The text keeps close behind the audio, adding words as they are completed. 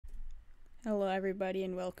Hello everybody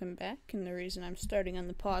and welcome back, and the reason I'm starting on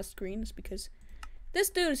the pause screen is because this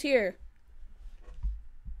dude's here!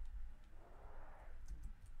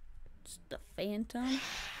 It's the Phantom,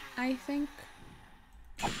 I think.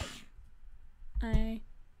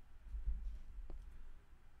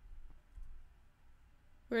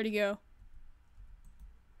 Where'd he go?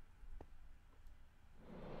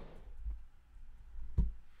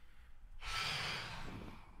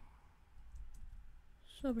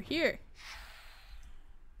 It's over here.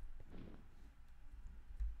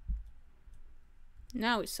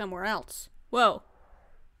 Now he's somewhere else. Whoa.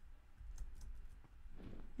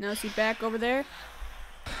 Now is he back over there?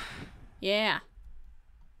 Yeah.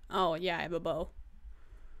 Oh, yeah, I have a bow.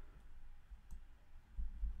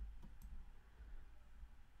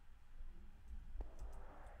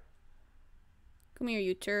 Come here,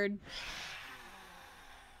 you turd.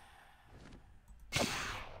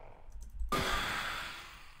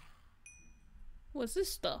 What's this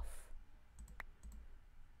stuff?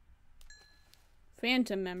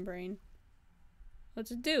 Phantom membrane.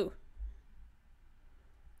 What's it do?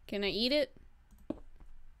 Can I eat it?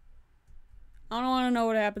 I don't want to know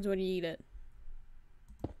what happens when you eat it.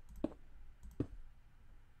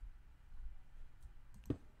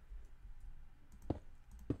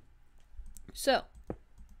 So,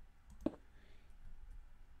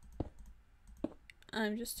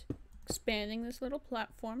 I'm just expanding this little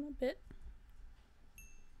platform a bit.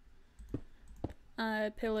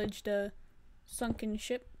 I pillaged a sunken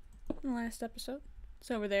ship in the last episode. It's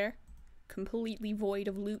over there. Completely void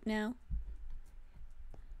of loot now.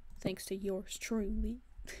 Thanks to yours truly.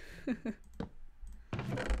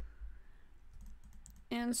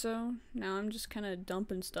 And so, now I'm just kind of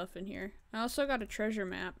dumping stuff in here. I also got a treasure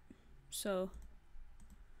map, so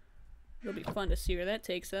it'll be fun to see where that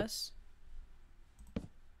takes us.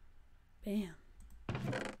 Bam.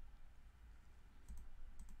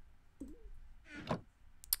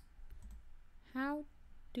 How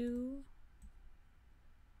do...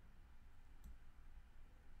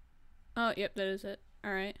 Oh, yep, that is it.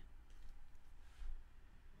 Alright.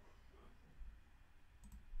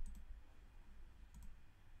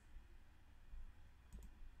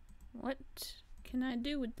 What can I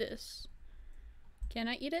do with this? Can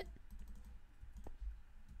I eat it?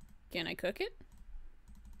 Can I cook it?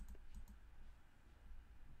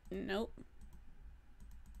 Nope.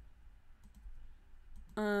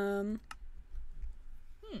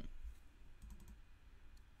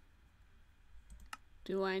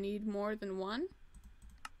 Do I need more than one?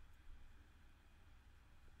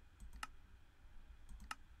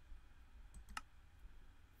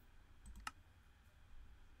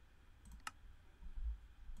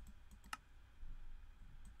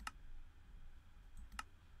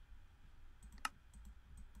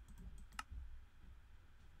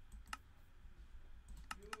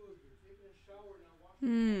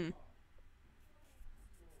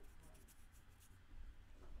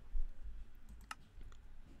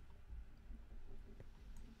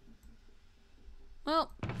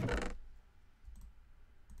 Well,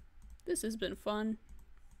 this has been fun.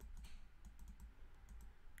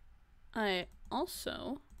 I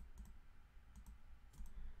also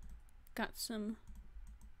got some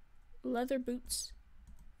leather boots,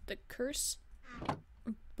 the curse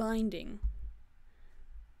binding.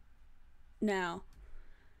 Now,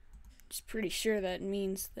 just pretty sure that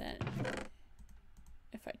means that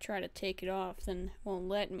if I try to take it off, then it won't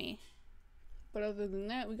let me. But other than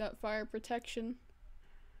that, we got fire protection.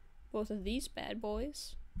 Both of these bad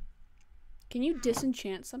boys. Can you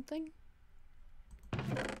disenchant something?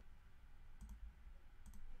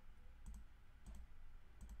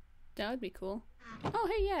 That would be cool. Oh,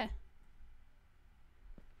 hey, yeah.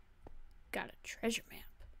 Got a treasure map.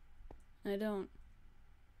 I don't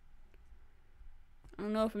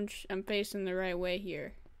know if I'm facing the right way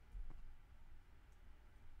here.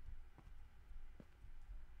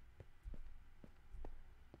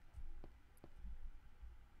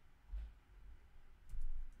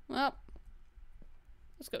 Well,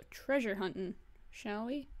 let's go treasure hunting, shall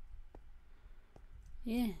we?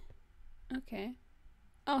 Yeah. Okay.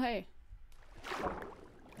 Oh, hey.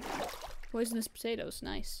 Poisonous potatoes,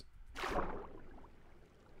 nice.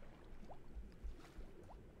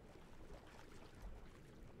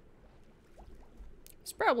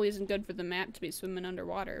 This probably isn't good for the map to be swimming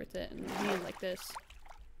underwater with it and being like this.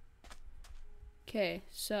 Okay,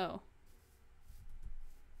 so.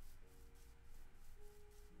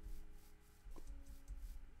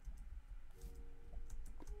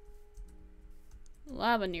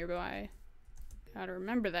 Lava nearby. Gotta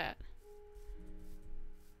remember that.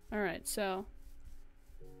 Alright, so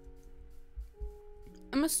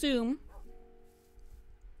I'm assume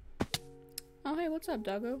Oh, hey, what's up,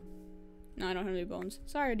 doggo? No, I don't have any bones.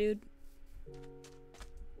 Sorry, dude.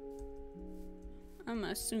 I'm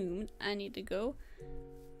assuming I need to go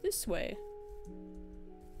this way.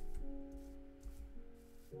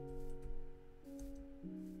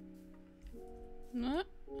 What?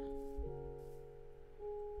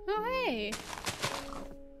 Oh, hey!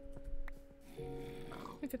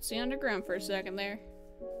 I could see underground for a second there.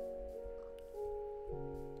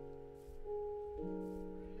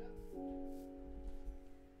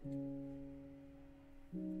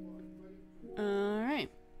 Alright.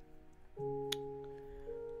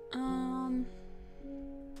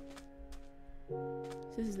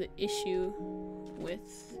 This is the issue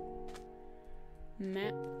with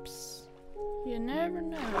maps. You never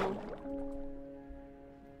know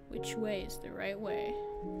which way is the right way.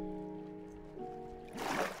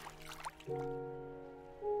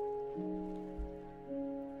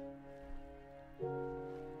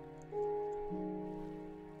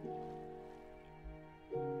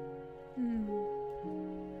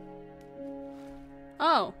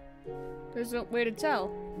 Oh, there's a way to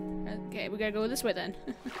tell. Okay, we gotta go this way then.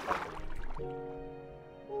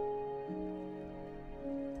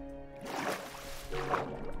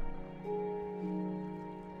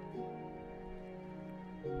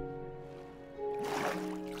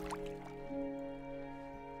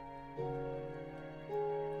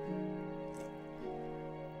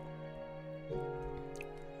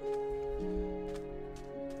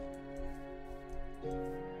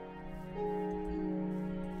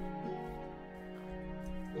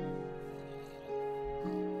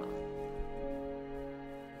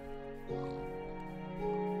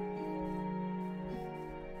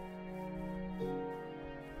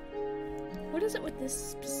 What is it with this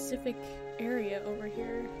specific area over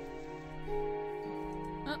here?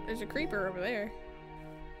 Oh, there's a creeper over there.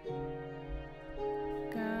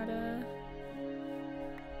 Gotta...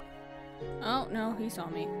 Oh, no, he saw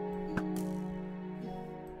me.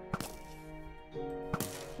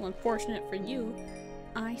 Well, unfortunate for you,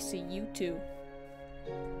 I see you too.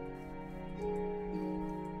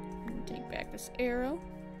 Take back this arrow.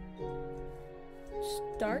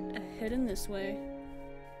 Start heading this way.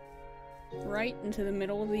 Right into the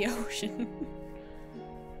middle of the ocean.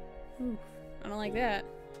 Oof, I don't like that.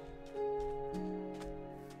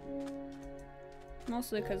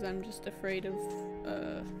 Mostly because I'm just afraid of,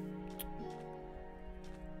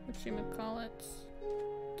 whatchamacallit?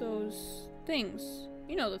 Those things.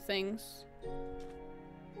 You know the things.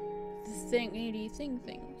 The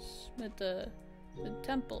things. But the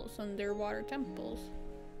temples, underwater temples.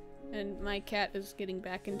 And my cat is getting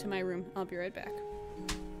back into my room. I'll be right back.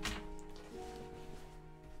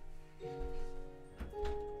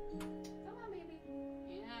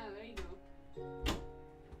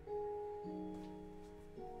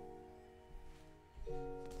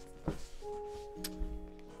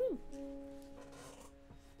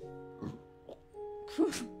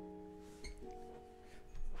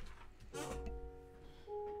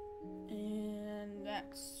 And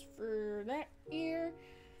that's for that ear.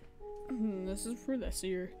 This is for this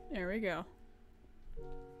ear. There we go.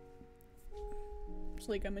 It's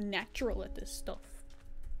like I'm a natural at this stuff.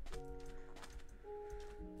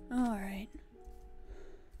 Alright.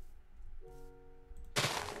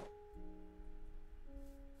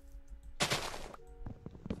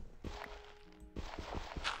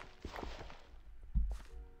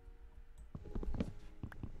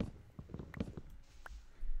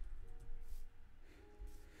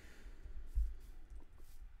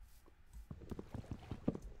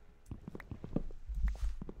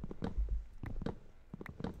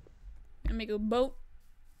 Make a boat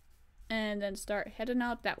and then start heading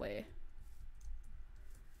out that way,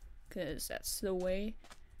 because that's the way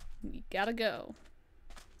we gotta go.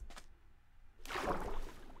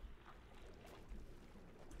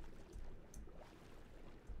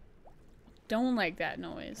 Don't like that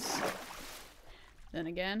noise. Then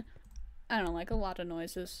again, I don't like a lot of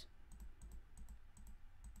noises.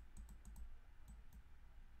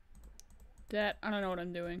 That, I don't know what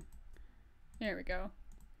I'm doing. There we go.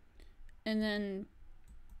 And then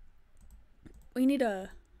we need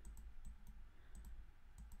a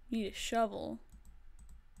shovel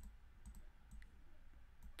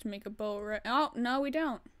to make a boat, right? Oh, no, we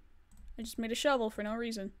don't. I just made a shovel for no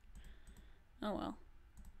reason. Oh well.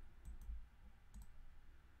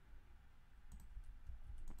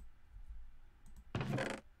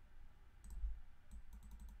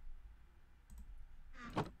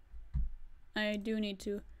 I do need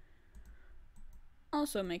to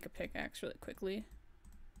also make a pickaxe really quickly.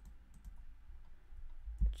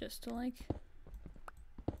 Just to like...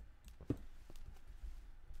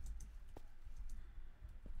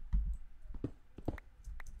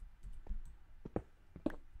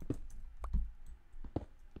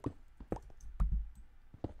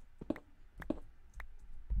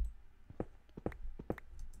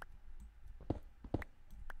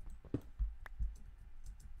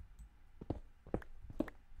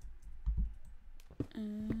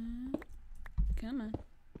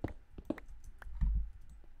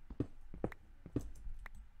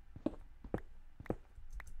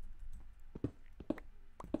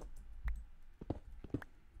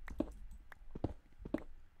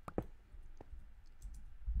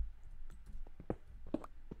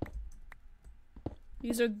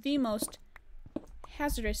 These are the most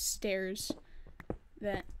hazardous stairs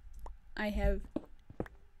that I have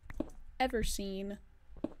ever seen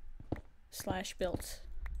 / built.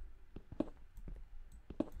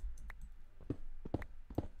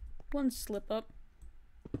 One slip up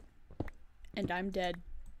and I'm dead.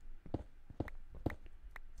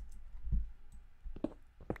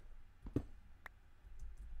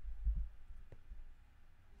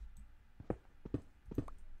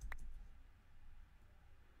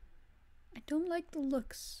 I don't like the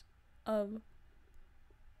looks of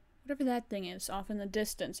whatever that thing is off in the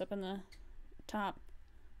distance, up in the top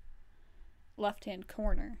left-hand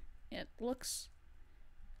corner. It looks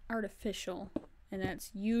artificial, and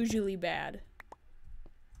that's usually bad.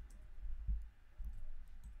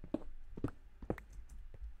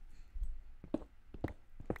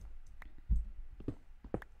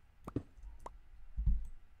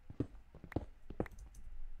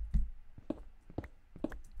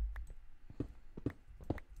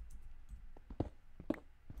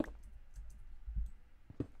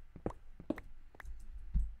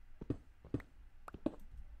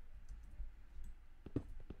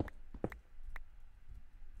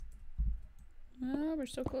 Oh, we're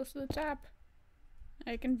so close to the top.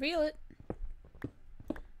 I can feel it.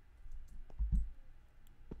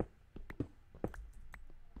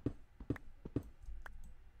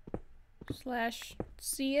 /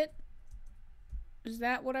 see it. Is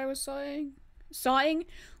that what I was sawing? Sawing?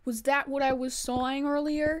 Was that what I was sawing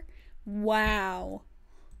earlier? Wow.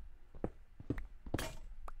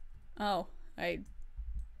 Oh,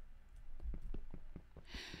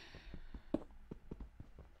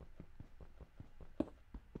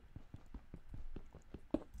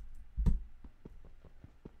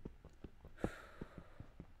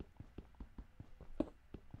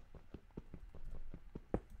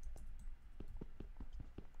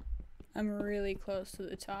 I'm really close to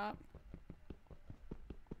the top.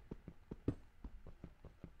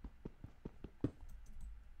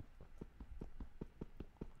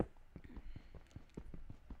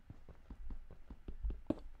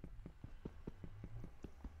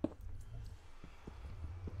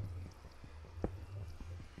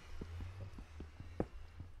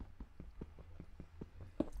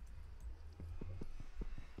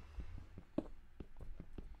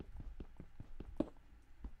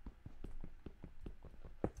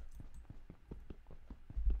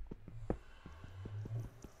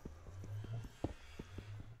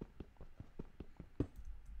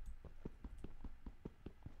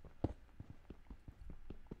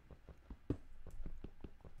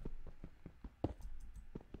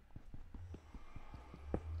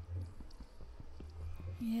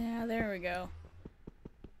 Yeah, there we go.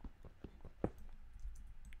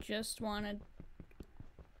 Just wanted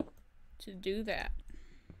to do that.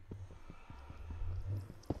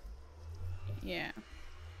 Yeah.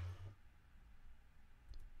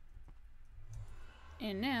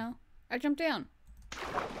 And now, I jump down.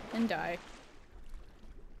 And die.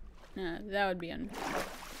 That would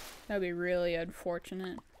be really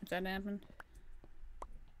unfortunate if that happened.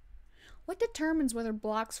 What determines whether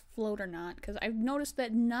blocks float or not? Because I've noticed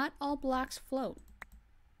that not all blocks float.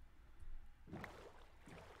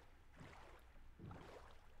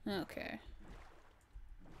 Okay.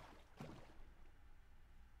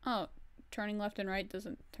 Oh, turning left and right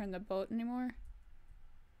doesn't turn the boat anymore?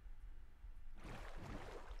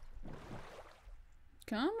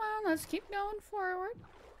 Come on, let's keep going forward.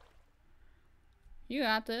 You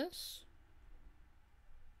got this.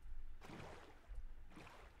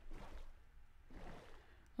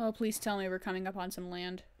 Oh, please tell me we're coming up on some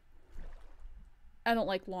land. I don't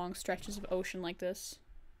like long stretches of ocean like this.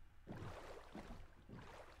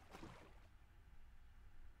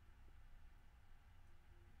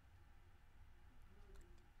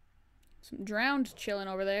 Some drowned chilling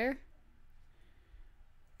over there.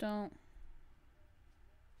 Don't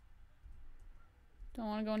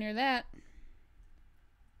want to go near that.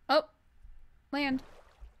 Oh! Land.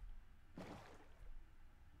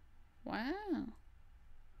 Wow.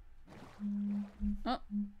 Oh.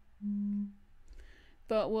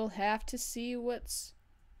 But we'll have to see what's...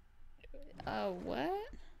 what?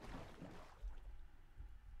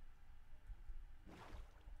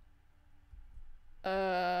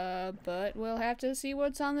 But we'll have to see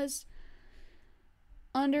what's on this...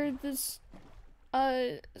 under this,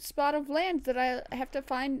 spot of land that I have to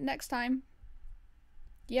find next time.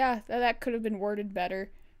 Yeah, that could have been worded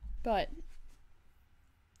better, but...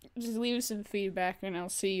 just leave some feedback and I'll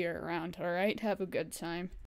see you around, alright? Have a good time.